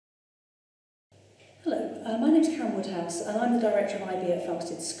Hello, my name's Woodhouse and I'm the Director of IB at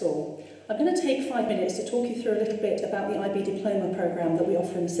Felsted School. I'm going to take 5 minutes to talk you through a little bit about the IB Diploma programme that we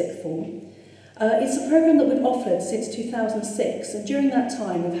offer in the sixth form. It's a programme that we've offered since 2006, and during that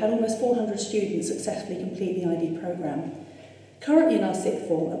time we've had almost 400 students successfully complete the IB programme. Currently in our sixth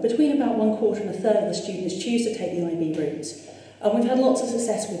form, between about 1/4 and 1/3 of the students choose to take the IB route. And we've had lots of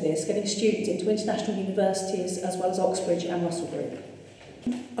success with this, getting students into international universities as well as Oxbridge and Russell Group.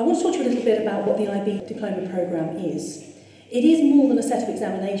 I want to talk to you a little bit about what the IB Diploma programme is. It is more than a set of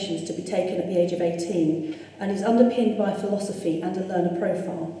examinations to be taken at the age of 18 and is underpinned by philosophy and a learner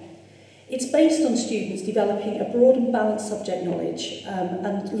profile. It's based on students developing a broad and balanced subject knowledge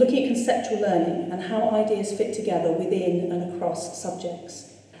and looking at conceptual learning and how ideas fit together within and across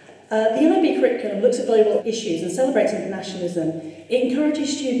subjects. The IB curriculum looks at global issues and celebrates internationalism. It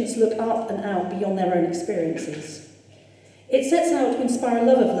encourages students to look up and out beyond their own experiences. It sets out to inspire a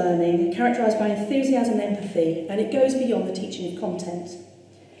love of learning, characterised by enthusiasm and empathy, and it goes beyond the teaching of content.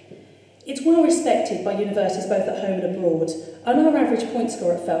 It's well respected by universities both at home and abroad, and our average point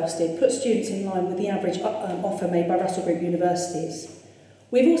score at Felsted puts students in line with the average offer made by Russell Group universities.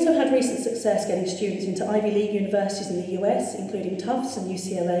 We've also had recent success getting students into Ivy League universities in the US, including Tufts and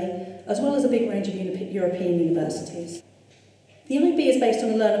UCLA, as well as a big range of European universities. The IB is based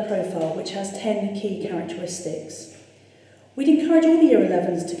on a learner profile which has 10 key characteristics. We'd encourage all the Year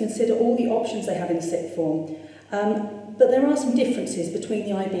 11s to consider all the options they have in the sixth form, but there are some differences between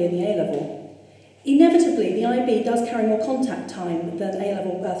the IB and the A-level. Inevitably, the IB does carry more contact time than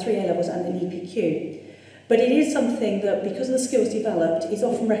three A-levels and an EPQ, but it is something that, because of the skills developed, is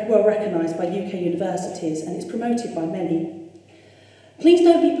often well recognised by UK universities and is promoted by many. Please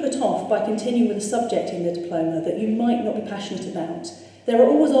don't be put off by continuing with a subject in the diploma that you might not be passionate about. There are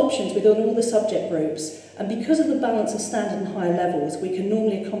always options within all the subject groups, and because of the balance of standard and higher levels, we can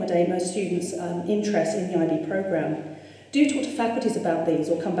normally accommodate most students' interest in the IB programme. Do talk to faculties about these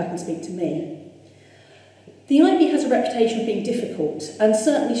or come back and speak to me. The IB has a reputation of being difficult, and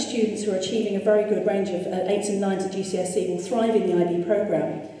certainly students who are achieving a very good range of 8s and 9s at GCSE will thrive in the IB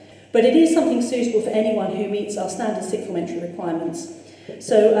programme. But it is something suitable for anyone who meets our standard sixth form entry requirements.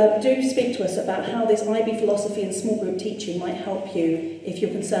 So do speak to us about how this IB philosophy and small group teaching might help you if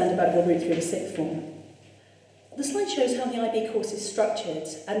you're concerned about your route through the sixth form. The slide shows how the IB course is structured,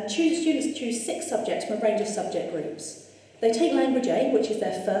 and students choose 6 subjects from a range of subject groups. They take Language A, which is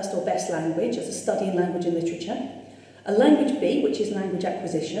their first or best language, as a study in language and literature, a Language B, which is language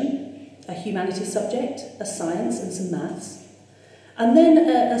acquisition, a humanities subject, a science and some maths, and then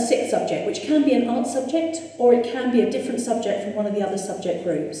a 6th subject, which can be an art subject or it can be a different subject from one of the other subject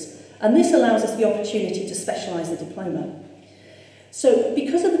groups. And this allows us the opportunity to specialise the diploma. So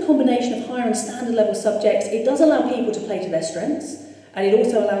because of the combination of higher and standard level subjects, it does allow people to play to their strengths, and it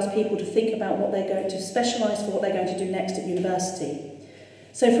also allows people to think about what they're going to specialise for, what they're going to do next at university.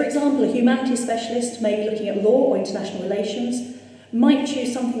 So for example, a humanities specialist may be looking at law or international relations, might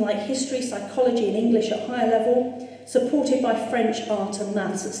choose something like history, psychology and English at higher level, supported by French, art and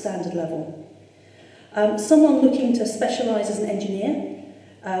maths at standard level. Someone looking to specialise as an engineer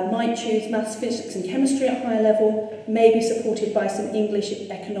might choose maths, physics and chemistry at higher level, maybe supported by some English,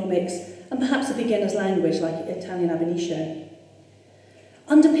 economics and perhaps a beginner's language like Italian ab initio.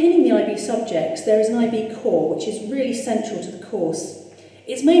 Underpinning the IB subjects, there is an IB core which is really central to the course.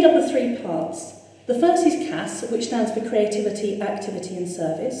 It's made up of 3 parts. The first is CAS, which stands for Creativity, Activity and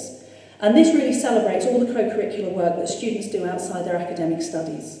Service. And this really celebrates all the co-curricular work that students do outside their academic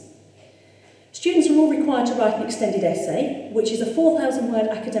studies. Students are all required to write an extended essay, which is a 4,000-word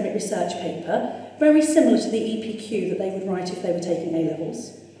academic research paper, very similar to the EPQ that they would write if they were taking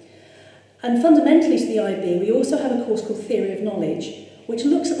A-levels. And fundamentally to the IB, we also have a course called Theory of Knowledge, which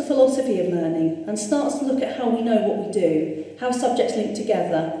looks at the philosophy of learning and starts to look at how we know what we do, how subjects link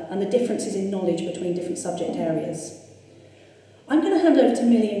together, and the differences in knowledge between different subject areas. I'm going to hand over to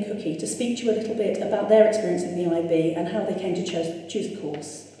Millie and Cookie to speak to you a little bit about their experience in the IB and how they came to choose the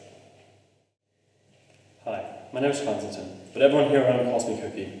course. Hi, my name is Constantine, but everyone here around calls me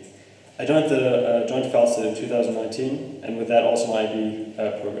Cookie. I joined Felsted in 2019, and with that also my IB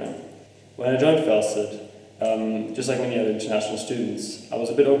program. When I joined Felsted, just like many other international students, I was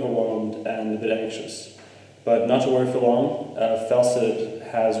a bit overwhelmed and a bit anxious. But not to worry for long, Felsted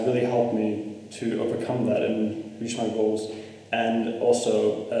has really helped me to overcome that and reach my goals. And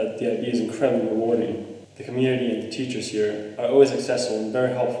also, the IB is incredibly rewarding. The community and the teachers here are always accessible and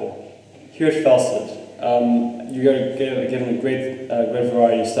very helpful. Here at Felsted, you're given a great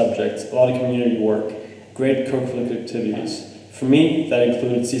variety of subjects, a lot of community work, great co-curricular activities. For me, that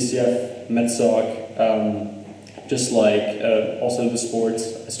included CCF, MedSoc, just like also the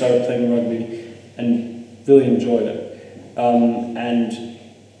sports. I started playing rugby, and really enjoyed it. And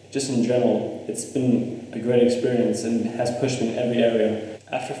just in general, it's been a great experience and has pushed me in every area.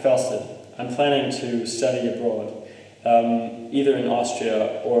 After Felsted, I'm planning to study abroad, either in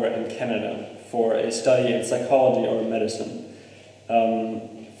Austria or in Canada, for a study in psychology or medicine.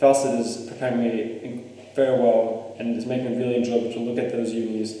 Felsted is preparing me very well and is making it really enjoyable to look at those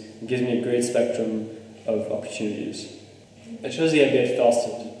unis and gives me a great spectrum of opportunities. I chose the IB at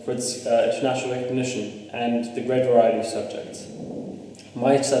Felsted for its international recognition and the great variety of subjects.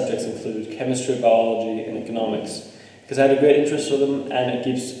 My subjects include chemistry, biology, and economics, because I had a great interest for them, and it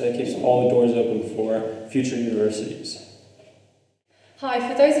keeps all the doors open for future universities. Hi,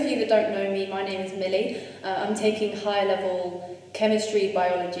 for those of you that don't know me, my name is Millie. I'm taking high-level chemistry,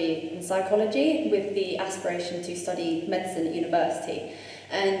 biology and psychology with the aspiration to study medicine at university.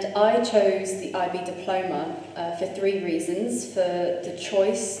 And I chose the IB Diploma for 3 reasons: for the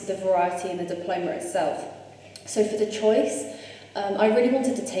choice, the variety and the diploma itself. So for the choice, I really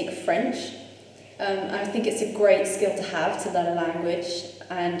wanted to take French. I think it's a great skill to have, to learn a language,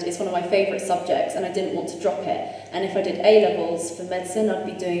 and it's one of my favourite subjects, and I didn't want to drop it. And if I did A-levels for medicine, I'd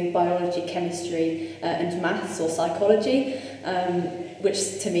be doing biology, chemistry and maths or psychology,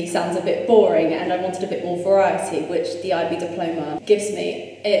 which to me sounds a bit boring, and I wanted a bit more variety, which the IB Diploma gives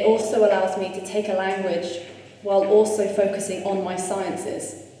me. It also allows me to take a language while also focusing on my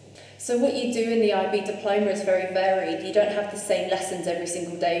sciences. So what you do in the IB Diploma is very varied. You don't have the same lessons every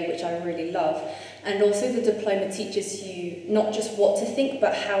single day, which I really love. And also the diploma teaches you not just what to think,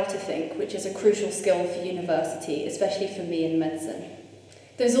 but how to think, which is a crucial skill for university, especially for me in medicine.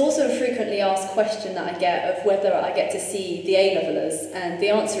 There's also a frequently asked question that I get of whether I get to see the A-levelers, and the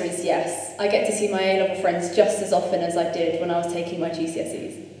answer is yes. I get to see my A-level friends just as often as I did when I was taking my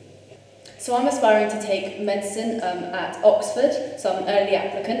GCSEs. So I'm aspiring to take medicine at Oxford, so I'm an early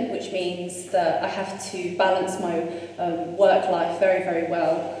applicant, which means that I have to balance my work life very, very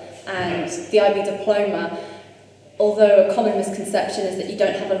well. And the IB Diploma, although a common misconception is that you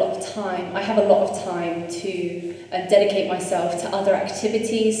don't have a lot of time, I have a lot of time to dedicate myself to other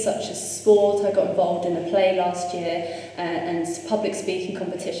activities such as sport. I got involved in a play last year and public speaking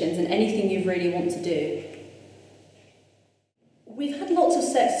competitions and anything you really want to do. We've had lots of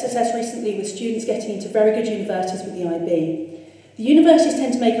success recently with students getting into very good universities with the IB. The universities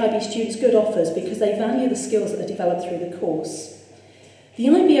tend to make IB students good offers because they value the skills that are developed through the course. The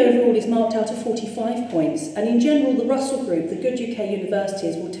IB overall is marked out of 45 points, and in general the Russell Group, the good UK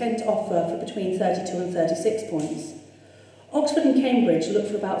universities, will tend to offer for between 32 and 36 points. Oxford and Cambridge look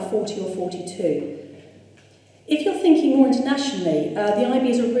for about 40 or 42. If you're thinking more internationally, the IB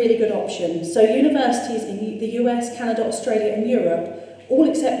is a really good option. So universities in the US, Canada, Australia and Europe all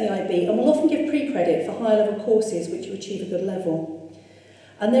accept the IB and will often give pre-credit for higher level courses which you achieve a good level.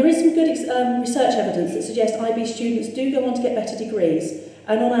 And there is some good research evidence that suggests IB students do go on to get better degrees,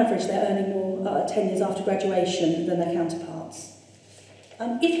 and on average they're earning more 10 years after graduation than their counterparts.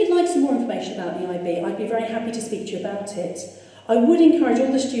 If you'd like some more information about the IB, I'd be very happy to speak to you about it. I would encourage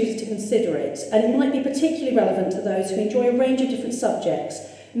all the students to consider it, and it might be particularly relevant to those who enjoy a range of different subjects,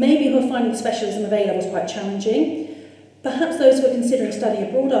 maybe who are finding the specialism of A-levels quite challenging, perhaps those who are considering studying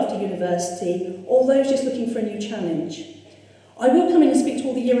abroad after university, or those just looking for a new challenge. I will come in and speak to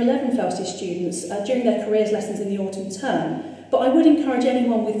all the Year 11 Felsted students during their careers lessons in the autumn term, but I would encourage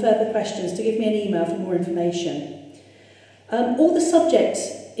anyone with further questions to give me an email for more information. All the subject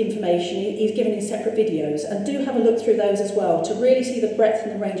information is given in separate videos, and do have a look through those as well to really see the breadth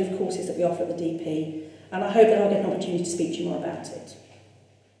and the range of courses that we offer at the DP, and I hope that I'll get an opportunity to speak to you more about it.